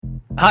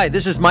Hi,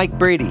 this is Mike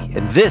Brady,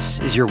 and this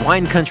is your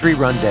Wine Country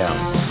Rundown.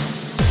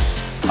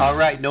 All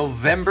right,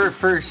 November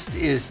 1st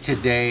is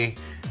today,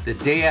 the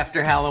day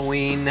after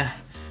Halloween,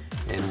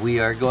 and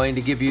we are going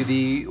to give you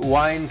the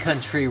Wine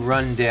Country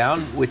Rundown,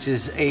 which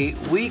is a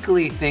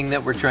weekly thing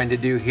that we're trying to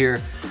do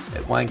here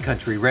at Wine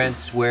Country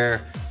Rents,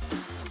 where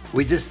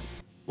we just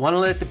want to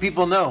let the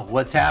people know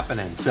what's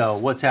happening. So,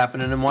 what's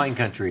happening in Wine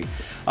Country?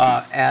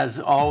 As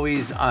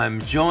always, I'm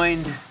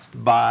joined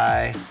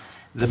by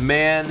the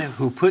man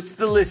who puts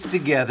the list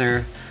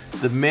together,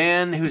 the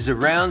man who's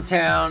around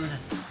town,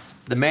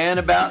 the man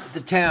about the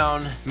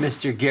town,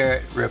 Mr.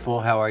 Garrett Ripple.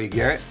 How are you,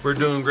 Garrett? We're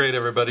doing great,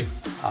 everybody.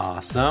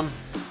 Awesome.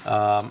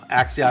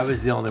 Actually, I was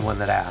the only one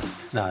that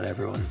asked, not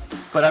everyone.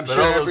 But I'm sure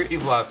all those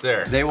people out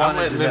there, they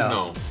wanted to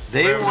know.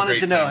 They wanted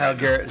to know how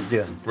Garrett's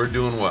doing. We're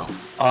doing well.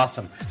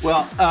 Awesome.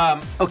 Well,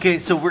 okay,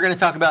 so we're going to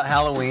talk about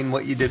Halloween,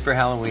 what you did for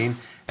Halloween.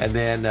 And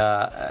then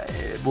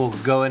we'll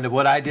go into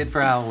what I did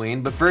for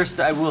Halloween. But first,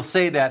 I will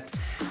say that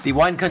the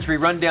Wine Country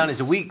Rundown is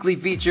a weekly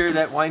feature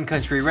that Wine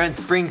Country Rents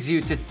brings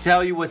you to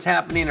tell you what's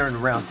happening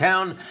around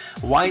town.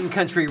 Wine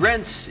Country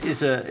Rents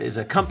is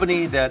a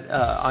company that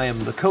I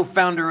am the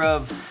co-founder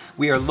of.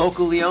 We are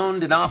locally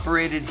owned and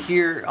operated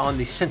here on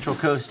the Central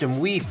Coast, and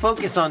we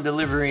focus on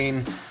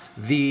delivering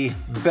the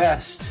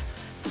best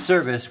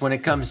service when it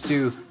comes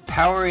to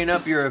powering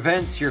up your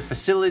events, your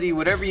facility,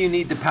 whatever you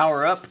need to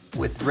power up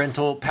with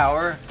rental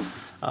power,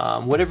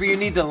 whatever you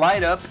need to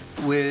light up,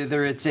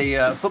 whether it's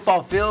a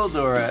football field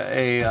or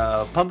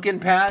a pumpkin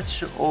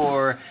patch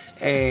or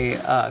a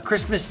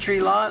Christmas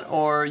tree lot,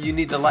 or you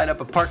need to light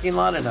up a parking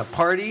lot and a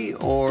party,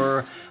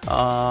 or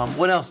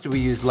what else do we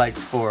use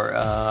lights for?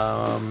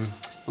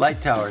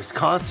 Light towers,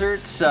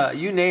 concerts,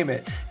 you name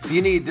it. If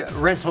you need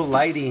rental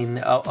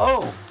lighting,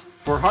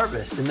 for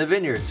harvest in the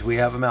vineyards, we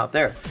have them out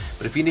there.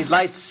 But if you need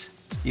lights,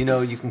 you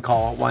know, you can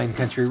call Wine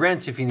Country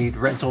Rents. If you need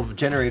rental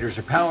generators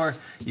or power,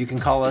 you can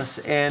call us.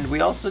 And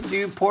we also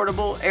do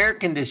portable air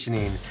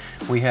conditioning.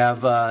 We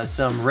have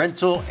some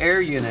rental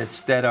air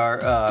units that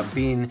are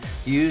being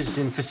used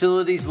in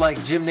facilities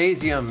like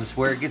gymnasiums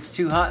where it gets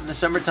too hot in the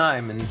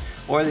summertime,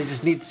 or they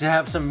just need to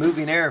have some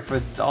moving air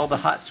for all the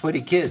hot,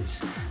 sweaty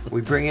kids.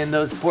 We bring in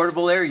those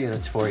portable air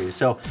units for you.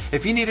 So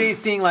if you need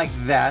anything like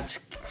that,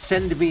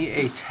 send me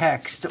a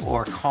text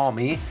or call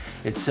me.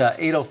 It's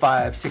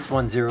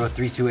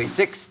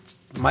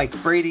 805-610-3286.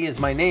 Mike Brady is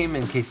my name,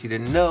 in case you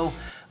didn't know.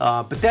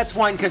 But that's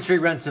Wine Country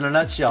Rents in a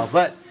nutshell.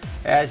 But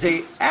as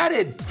a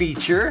added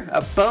feature,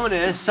 a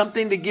bonus,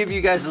 something to give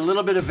you guys a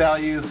little bit of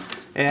value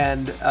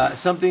and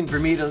something for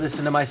me to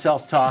listen to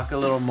myself talk a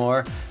little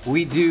more,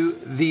 we do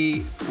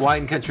the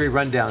Wine Country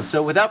Rundown.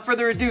 So without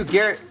further ado,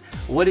 Garrett,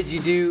 what did you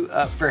do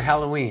for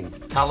Halloween?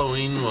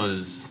 Halloween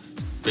was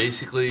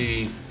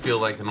basically feel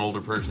like an older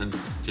person.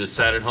 Just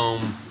sat at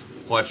home,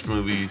 watched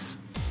movies,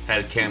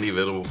 had candy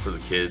available for the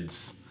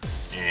kids,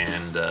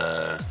 and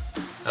that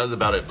was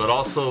about it. But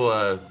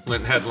also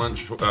went and had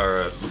lunch,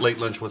 or late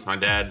lunch with my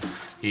dad.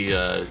 He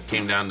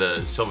came down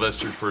to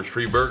Sylvester's for his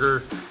free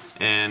burger,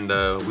 and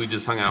we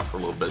just hung out for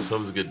a little bit, so it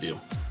was a good deal.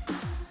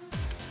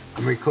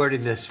 I'm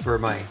recording this for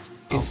my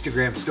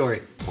Instagram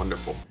story.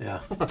 Wonderful.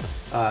 Yeah.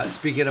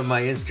 Speaking of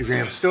my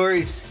Instagram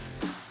stories,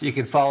 you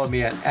can follow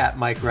me at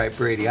Mike Wright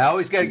Brady. I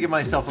always got to give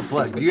myself a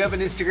plug. Do you have an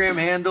Instagram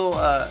handle?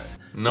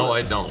 No,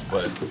 I don't,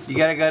 but you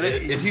gotta get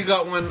it. If you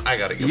got one, I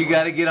gotta get one. You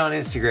gotta get on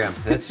Instagram.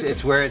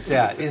 It's where it's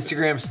at.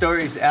 Instagram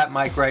stories at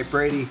Mike Wright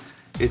Brady.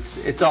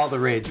 It's all the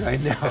rage right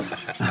now.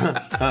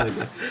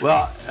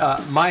 Well,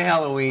 my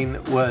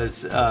Halloween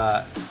was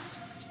I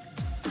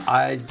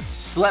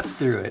slept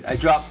through it. I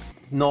dropped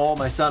Noel,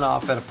 my son,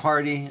 off at a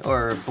party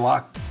or a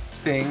block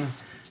thing,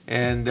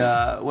 and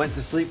went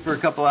to sleep for a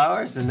couple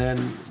hours, and then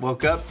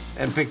woke up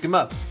and picked him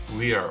up.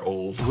 We are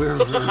old. We're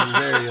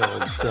very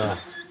old, so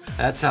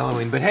that's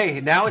Halloween. But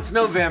hey, now it's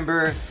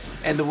November,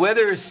 and the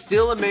weather is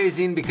still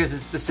amazing because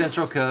it's the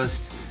Central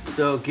Coast.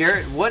 So,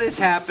 Garrett, what is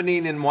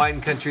happening in Wine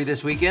Country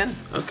this weekend?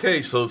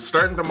 Okay, so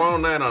starting tomorrow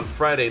night on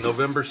Friday,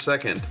 November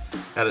 2nd,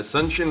 at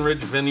Ascension Ridge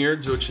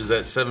Vineyards, which is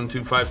at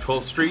 725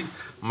 12th Street,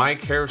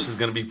 Mike Harris is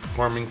going to be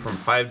performing from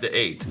 5 to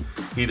 8.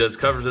 He does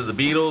covers of the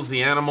Beatles,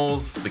 the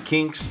Animals, the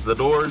Kinks, the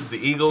Doors, the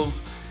Eagles,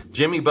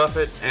 Jimmy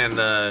Buffett, and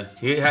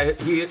he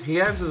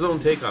has his own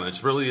take on it.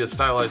 It's really a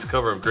stylized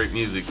cover of great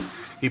music.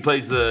 He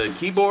plays the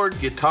keyboard,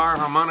 guitar,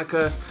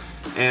 harmonica,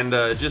 and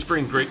just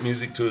brings great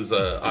music to his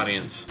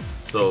audience.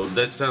 So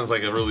that sounds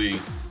like a really,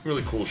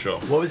 really cool show.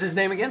 What was his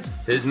name again?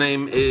 His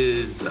name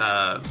is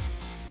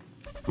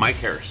Mike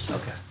Harris.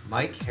 Okay,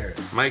 Mike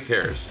Harris. Mike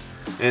Harris.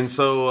 And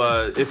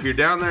so if you're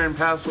down there in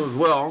Paso as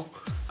well,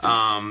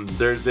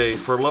 there's a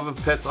For Love of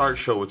Pets art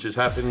show, which is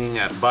happening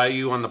at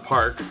Bayou on the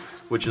Park,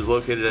 which is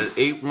located at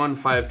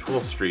 815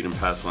 12th Street in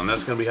Paso. And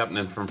that's going to be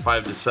happening from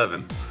 5 to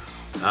 7.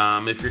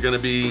 If you're going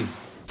to be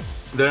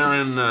there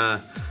in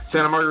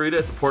Santa Margarita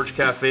at the Porch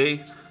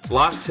Cafe,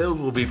 Lost Hills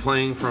will be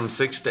playing from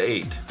 6 to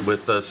 8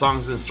 with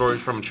songs and stories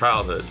from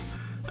childhood.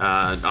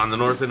 On the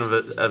north end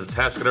of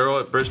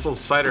Tascadero at Bristol's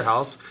Cider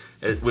House,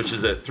 which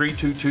is at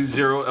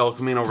 3220 El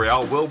Camino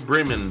Real, Will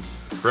Bremen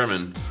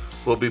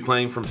will be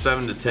playing from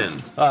 7 to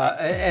 10.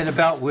 And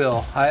about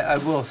Will, I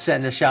will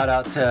send a shout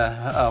out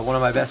to one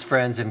of my best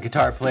friends and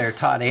guitar player,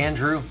 Todd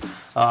Andrew.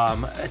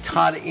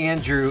 Todd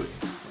Andrew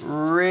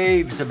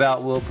raves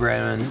about Will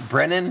Brennan.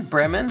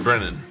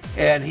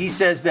 And he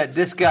says that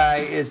this guy,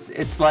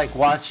 it's like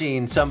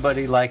watching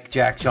somebody like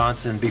Jack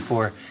Johnson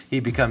before he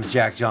becomes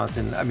Jack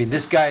Johnson. I mean,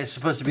 this guy is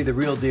supposed to be the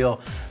real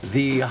deal,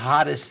 the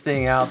hottest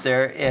thing out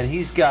there, and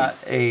he's got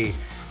a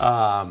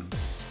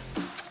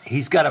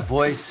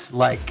voice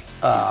like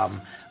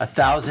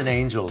 1,000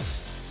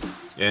 angels.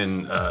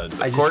 And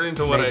according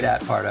to what I made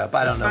that part up,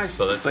 I don't know. Nice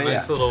though. That's a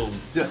nice little.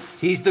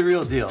 He's the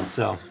real deal.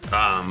 So.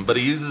 But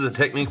he uses a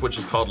technique which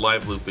is called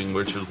live looping,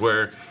 which is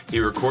where he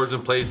records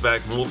and plays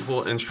back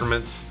multiple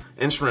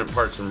instrument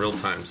parts in real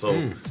time. So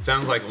it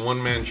sounds like a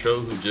one-man show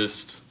who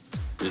just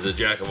is a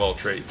jack of all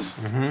trades.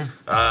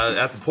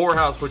 At the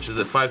Poorhouse, which is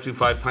at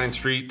 525 Pine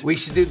Street. We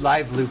should do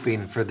live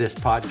looping for this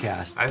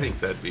podcast. I think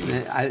that'd be.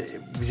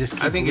 We just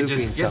keep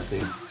looping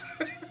something.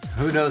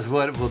 Who knows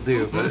what it will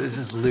do, but it's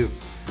just loop.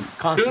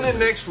 Constantly.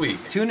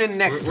 Tune in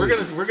next week.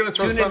 We're gonna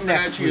throw something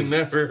at you.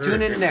 Never.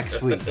 Tune in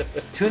next week.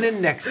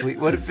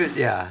 What if it?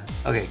 Yeah.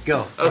 Okay,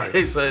 go. Sorry.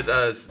 Okay, so at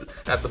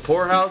the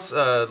Poorhouse,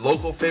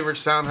 local favorite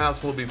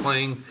Soundhouse will be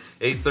playing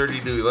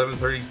 8:30 to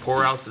 11:30.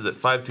 Poorhouse is at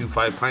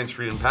 525 Pine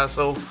Street in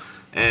Paso,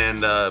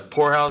 and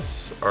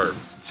Poorhouse or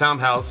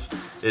Soundhouse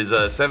is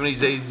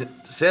 70s,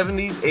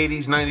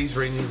 80s, 90s,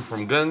 ranging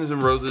from Guns N'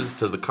 Roses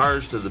to the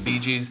Cars to the Bee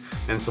Gees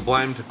and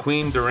Sublime to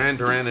Queen, Duran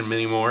Duran, and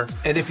many more.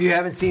 And if you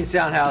haven't seen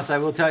Soundhouse, I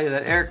will tell you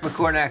that Eric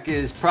McCornack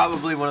is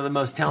probably one of the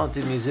most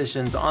talented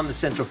musicians on the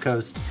Central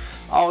Coast.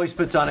 Always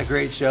puts on a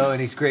great show, and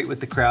he's great with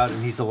the crowd,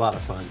 and he's a lot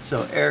of fun.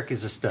 So Eric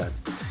is a stud.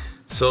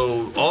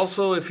 So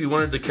also, if you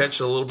wanted to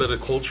catch a little bit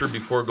of culture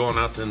before going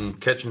out and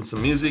catching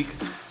some music,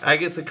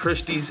 Agatha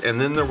Christie's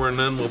And Then There Were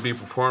None will be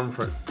performed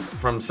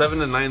from 7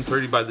 to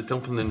 9:30 by the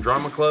Templeton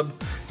Drama Club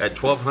at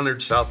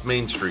 1200 South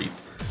Main Street.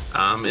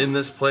 In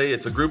this play,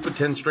 it's a group of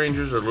 10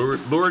 strangers are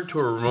lured to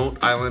a remote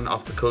island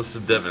off the coast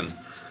of Devon.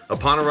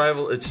 Upon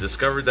arrival, it's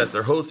discovered that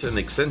their host, an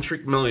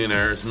eccentric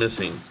millionaire, is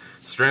missing.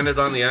 Stranded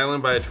on the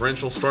island by a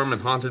torrential storm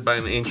and haunted by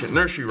an ancient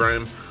nursery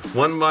rhyme,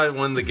 one by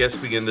one the guests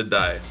begin to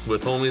die,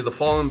 with only the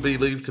fallen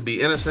believed to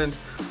be innocent.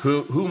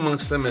 Who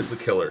amongst them is the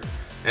killer?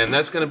 And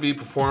that's going to be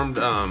performed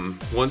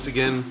once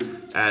again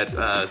at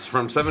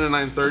from 7 to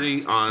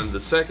 9:30 on the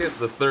 2nd,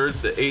 the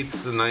 3rd, the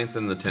 8th, the 9th,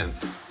 and the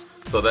 10th.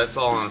 So that's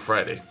all on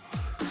Friday.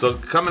 So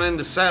coming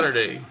into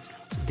Saturday.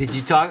 Did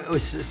you talk? It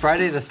was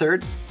Friday the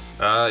 3rd?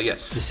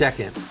 Yes. The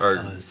 2nd.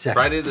 Or 2nd.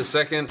 Friday the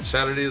 2nd,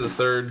 Saturday the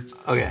 3rd.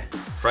 Okay.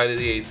 Friday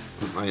the 8th,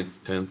 9th,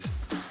 10th.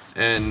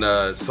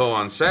 And so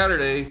on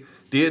Saturday,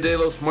 Dia de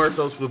los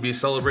Muertos will be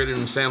celebrated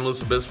in San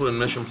Luis Obispo in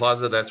Mission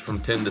Plaza. That's from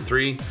 10 to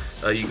 3.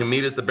 You can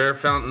meet at the Bear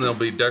Fountain. They'll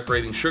be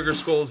decorating sugar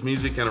skulls,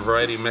 music, and a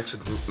variety of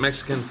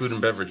Mexican food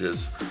and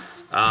beverages.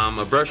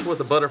 A Brush with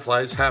the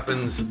Butterflies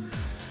happens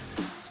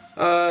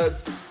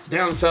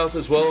down south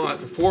as well at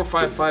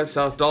 455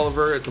 South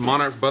Dolliver at the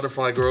Monarch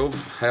Butterfly Grove,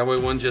 Highway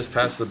 1 just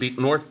past the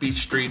North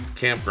Beach Street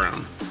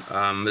campground.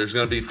 There's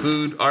going to be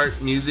food,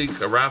 art, music,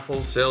 a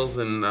raffle, sales,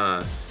 and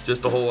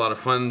just a whole lot of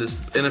fun.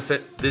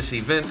 This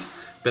event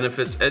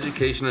benefits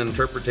education and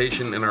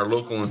interpretation in our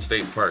local and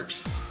state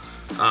parks.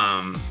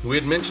 We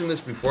had mentioned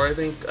this before, I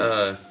think.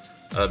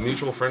 A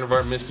mutual friend of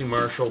ours, Misty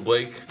Marshall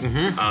Blake,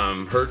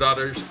 her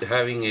daughter's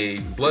having a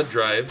blood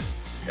drive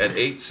at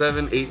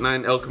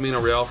 8789 El Camino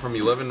Real from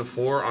 11 to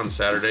 4 on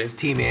Saturday.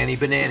 Team Annie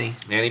Banani.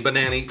 Annie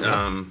Banani.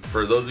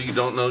 For those of you who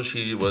don't know,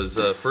 she was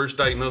first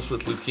diagnosed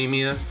with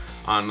leukemia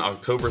on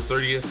October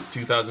 30th,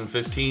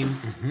 2015.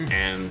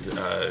 And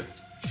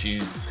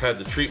she's had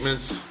the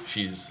treatments.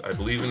 She's, I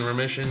believe, in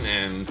remission,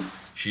 and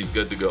she's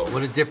good to go.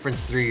 What a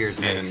difference 3 years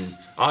makes. And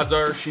odds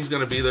are she's going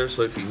to be there,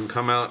 so if you can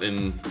come out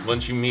and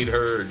once you meet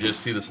her or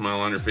just see the smile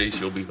on her face,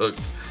 you'll be hooked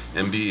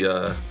and be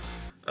a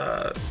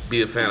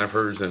fan of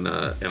hers and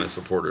a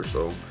supporter.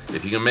 So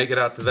if you can make it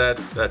out to that,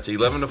 that's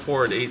 11 to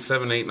 4 at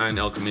 8789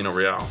 El Camino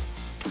Real.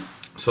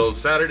 So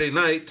Saturday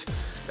night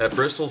at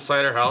Bristol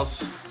Cider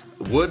House,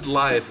 Wood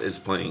Live is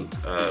playing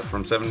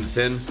from 7 to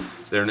 10.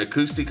 They're an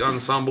acoustic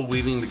ensemble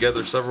weaving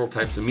together several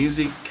types of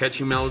music,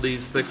 catchy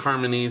melodies, thick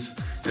harmonies,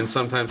 and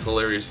sometimes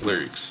hilarious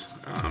lyrics.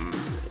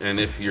 And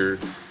if you're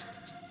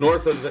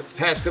north of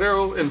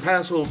Tascadero and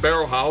Paso,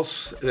 Barrel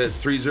House at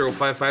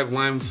 3055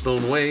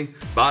 Limestone Way,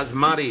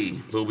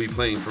 Basmati will be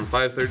playing from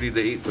 5:30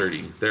 to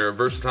 8:30. They're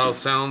versatile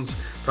sounds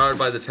powered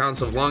by the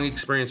talents of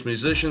long-experienced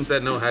musicians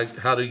that know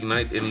how to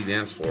unite any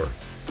dance floor.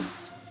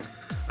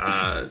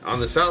 On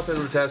the south end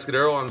of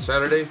Tascadero on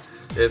Saturday,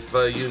 if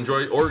you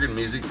enjoy organ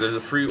music, there's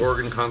a free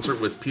organ concert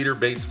with Peter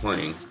Bates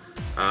playing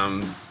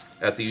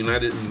at the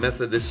United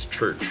Methodist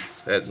Church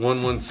at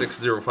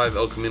 11605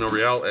 El Camino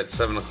Real at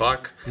 7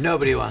 o'clock.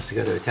 Nobody wants to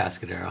go to a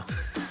Tascadero.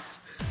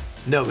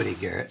 Nobody,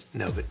 Garrett.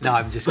 Nobody. No,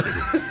 I'm just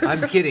kidding.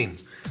 I'm kidding.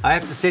 I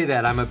have to say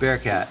that. I'm a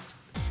Bearcat.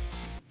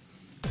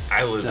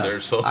 I live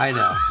there, so. I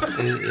know.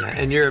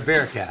 And you're a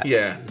Bearcat.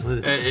 Yeah.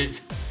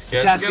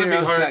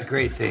 Tascadero's got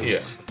great things. Yeah.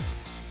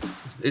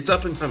 It's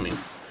up and coming.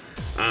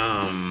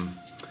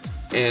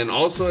 And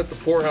also at the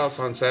Poorhouse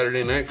on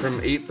Saturday night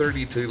from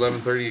 8:30 to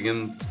 11:30.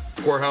 Again,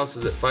 Poorhouse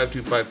is at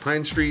 525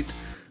 Pine Street.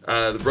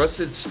 The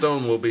Rusted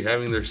Stone will be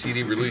having their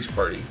CD release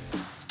party.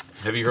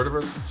 Have you heard of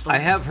Rusted Stone? I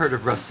have heard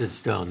of Rusted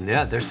Stone.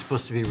 Yeah, they're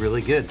supposed to be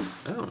really good.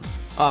 Oh.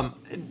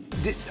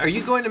 Are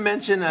you going to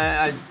mention,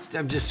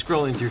 I'm just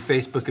scrolling through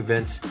Facebook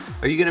events,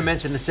 are you going to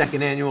mention the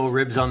second annual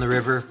Ribs on the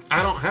River?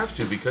 I don't have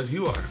to because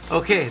you are.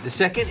 Okay, the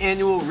second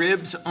annual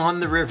Ribs on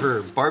the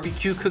River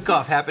barbecue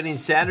cook-off happening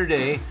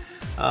Saturday,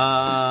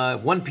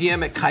 1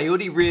 p.m. at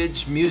Coyote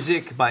Ridge.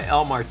 Music by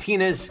El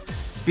Martinez.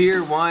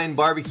 Beer, wine,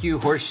 barbecue,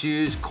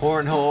 horseshoes,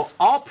 cornhole.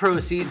 All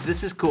proceeds,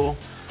 this is cool,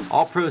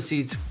 all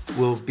proceeds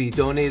will be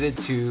donated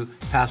to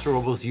Paso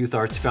Robles Youth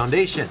Arts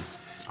Foundation.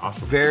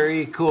 Awesome.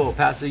 Very cool.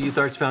 Paso Youth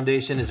Arts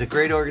Foundation is a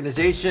great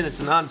organization.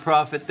 It's a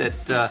nonprofit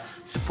that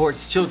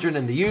supports children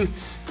and the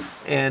youths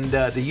and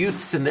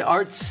the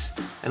arts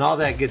and all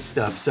that good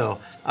stuff. So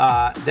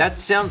that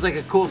sounds like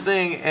a cool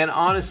thing. And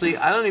honestly,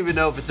 I don't even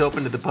know if it's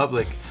open to the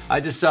public. I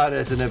just saw it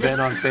as an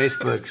event on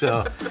Facebook.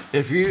 So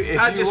if you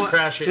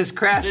crash it. Just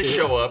crash it. Just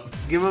show up.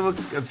 Give them a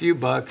few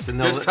bucks and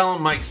just tell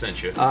them Mike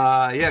sent you.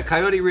 Yeah,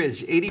 Coyote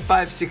Ridge,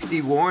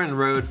 8560 Warren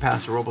Road,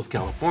 Paso Robles,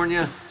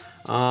 California.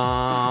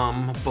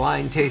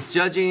 Blind taste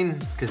judging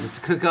because it's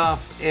a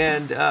cook-off,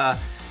 and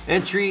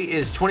entry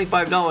is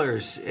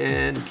 $25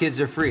 and kids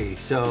are free.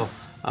 So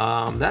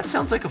that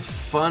sounds like a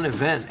fun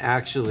event,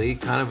 actually,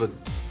 kind of a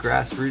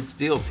grassroots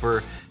deal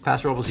for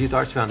Paso Robles Youth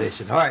Arts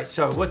Foundation. All right,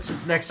 so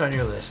what's next on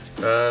your list?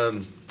 I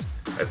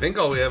think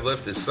all we have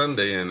left is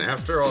Sunday, and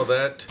after all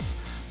that,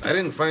 I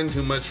didn't find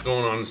too much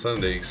going on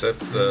Sunday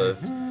except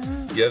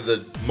you have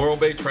the Morro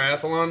Bay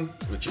Triathlon,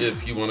 which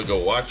if you want to go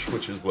watch,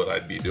 which is what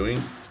I'd be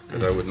doing,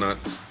 because I would not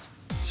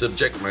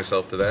subject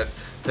myself to that.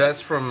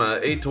 That's from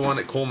 8 to 1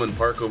 at Coleman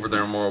Park over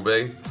there in Morro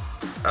Bay.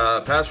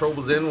 Paso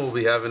Robles Inn will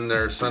be having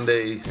their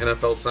Sunday,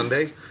 NFL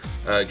Sunday.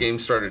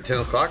 Games start at 10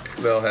 o'clock.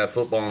 They'll have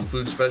football and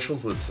food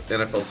specials with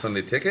NFL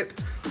Sunday ticket.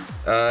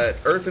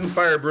 Earth and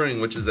Fire Brewing,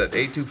 which is at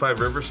 825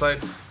 Riverside.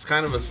 It's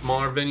kind of a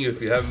smaller venue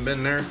if you haven't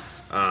been there.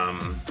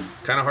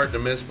 Kind of hard to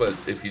miss, but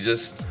if you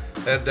just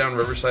head down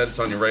Riverside, it's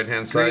on your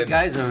right-hand side. Great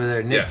guys over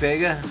there. Nick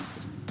Vega.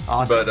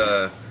 Awesome.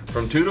 But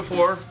from 2 to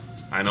 4,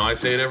 I know I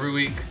say it every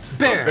week.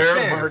 Bear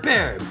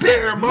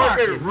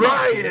Market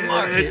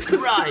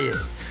Riot.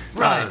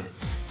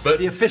 But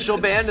the official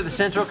band of the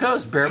Central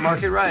Coast, Bear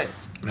Market Riot.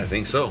 I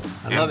think so.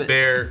 I love it.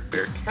 Bear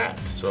Cat.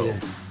 So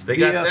they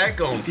got that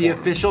going for the them.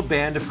 official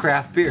band of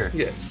craft beer.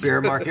 Yes.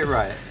 Bear Market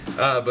Riot.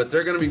 But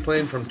they're going to be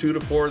playing from 2 to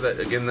 4.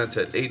 That's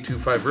at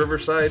 825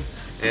 Riverside.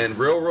 And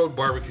Railroad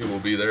Barbecue will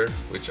be there,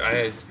 which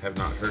I have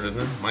not heard of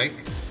them.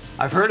 Mike?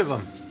 I've heard of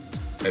them.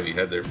 Have you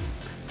had their...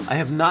 I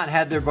have not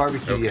had their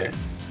barbecue yet.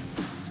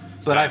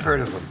 But I've heard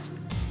of them.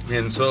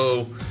 And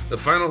so the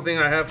final thing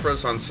I have for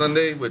us on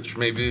Sunday, which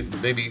maybe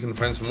you can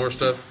find some more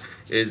stuff,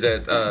 is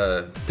at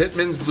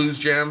Pittman's Blues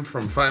Jam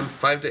from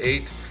 5 to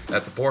 8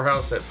 at the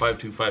Poorhouse at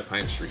 525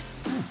 Pine Street.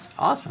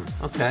 Awesome.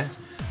 Okay.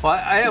 Well,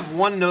 I have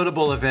one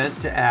notable event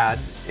to add,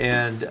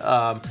 and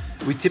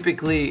we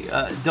typically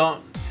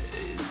don't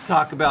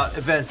talk about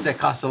events that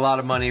cost a lot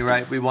of money,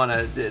 right? We want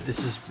to,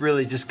 this is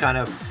really just kind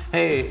of,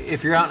 hey,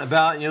 if you're out and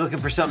about and you're looking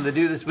for something to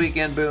do this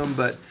weekend, boom.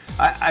 But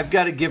I've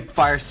got to give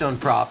Firestone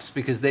props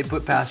because they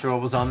put Paso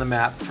Robles on the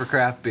map for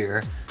craft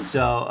beer.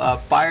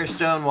 So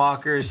Firestone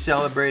Walkers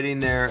celebrating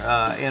their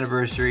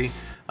anniversary.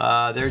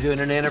 They're doing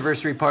an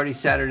anniversary party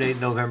Saturday,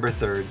 November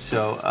 3rd.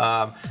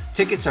 So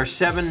tickets are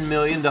 $7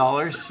 million.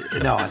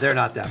 No, they're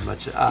not that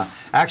much.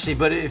 Actually,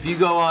 but if you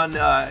go on,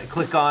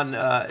 click on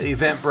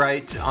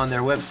Eventbrite on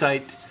their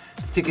website,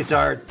 tickets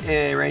are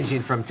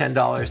ranging from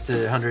 $10 to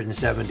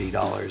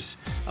 $170.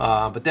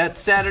 But that's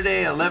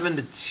Saturday, 11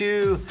 to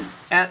 2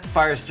 at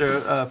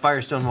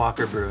Firestone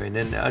Walker Brewing.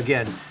 And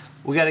again,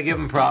 we got to give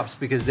them props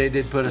because they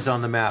did put us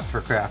on the map for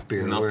craft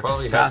beer.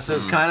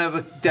 Paso's kind of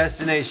a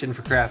destination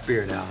for craft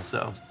beer now,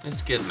 so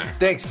it's getting there.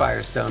 Thanks,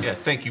 Firestone. Yeah,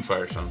 thank you,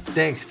 Firestone.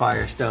 Thanks,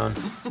 Firestone.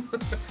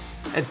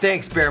 And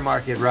thanks, Bear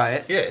Market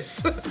Riot.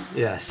 Yes.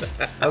 Yes.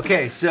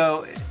 Okay,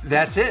 so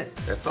that's it.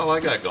 That's all I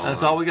got going on.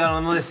 That's all we got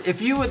on the list.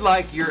 If you would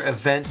like your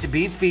event to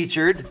be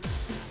featured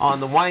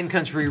on the Wine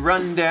Country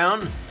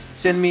Rundown,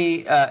 send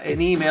me an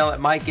email at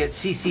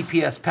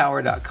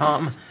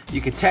mike@ccpspower.com.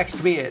 You can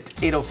text me at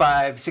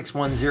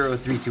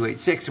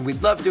 805-610-3286, and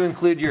we'd love to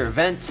include your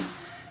event.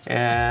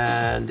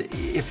 And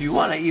if you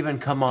want to even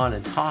come on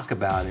and talk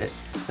about it,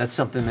 that's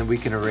something that we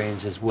can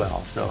arrange as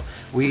well. So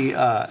we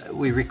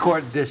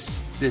record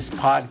this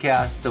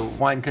podcast, the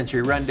Wine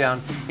Country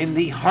Rundown, in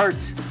the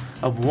heart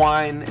of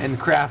wine and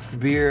craft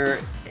beer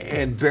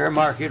and Bear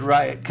Market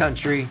Riot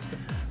country.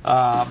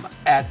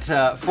 At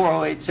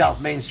 408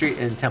 South Main Street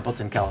in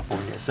Templeton,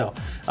 California. So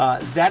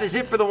that is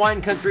it for the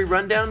Wine Country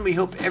Rundown. We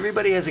hope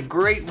everybody has a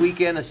great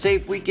weekend, a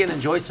safe weekend.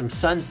 Enjoy some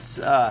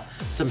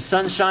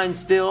sunshine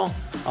still.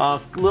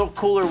 A little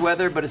cooler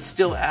weather, but it's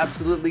still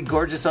absolutely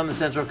gorgeous on the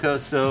Central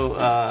Coast. So,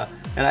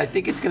 and I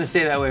think it's going to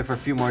stay that way for a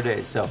few more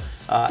days. So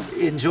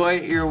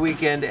enjoy your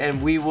weekend,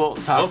 and we will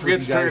talk to you guys. Don't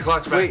forget to turn your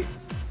clocks back. Wait,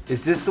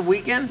 Is this the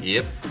weekend?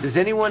 Yep. Does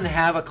anyone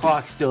have a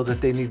clock still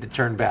that they need to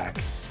turn back?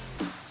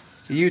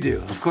 You do.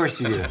 Of course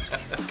you do.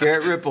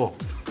 Garrett Ripple,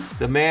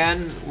 the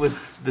man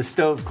with the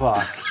stove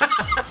clock.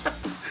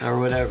 Or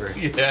whatever.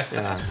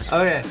 Yeah.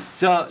 Okay,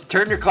 so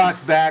turn your clocks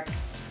back,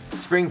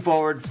 spring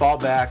forward, fall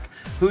back.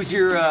 Who's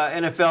your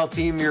NFL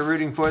team you're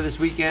rooting for this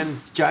weekend?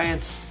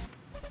 Giants?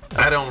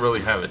 I don't really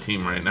have a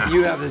team right now.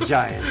 You have the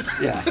Giants,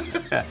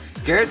 yeah.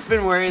 Garrett's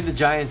been wearing the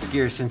Giants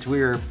gear since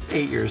we were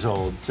 8 years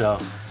old, so,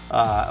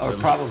 or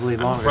probably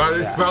longer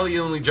than that. Probably the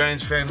only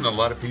Giants fan a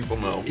lot of people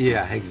know.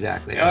 Yeah,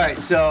 exactly. All right,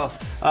 so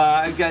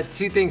I've got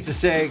two things to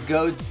say.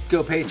 Go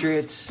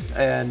Patriots,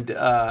 and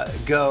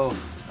go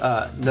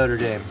Notre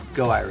Dame.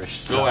 Go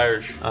Irish. Go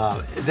Irish.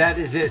 That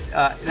is it.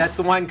 That's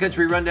the Wine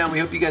Country Rundown. We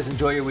hope you guys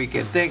enjoy your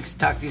weekend. Thanks.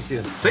 Talk to you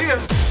soon. See ya.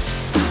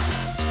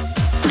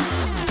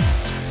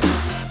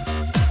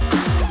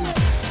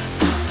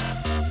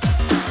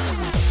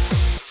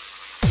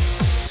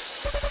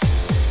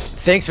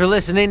 Thanks for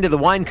listening to the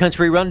Wine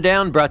Country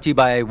Rundown, brought to you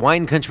by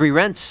Wine Country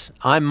Rents.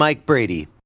 I'm Mike Brady.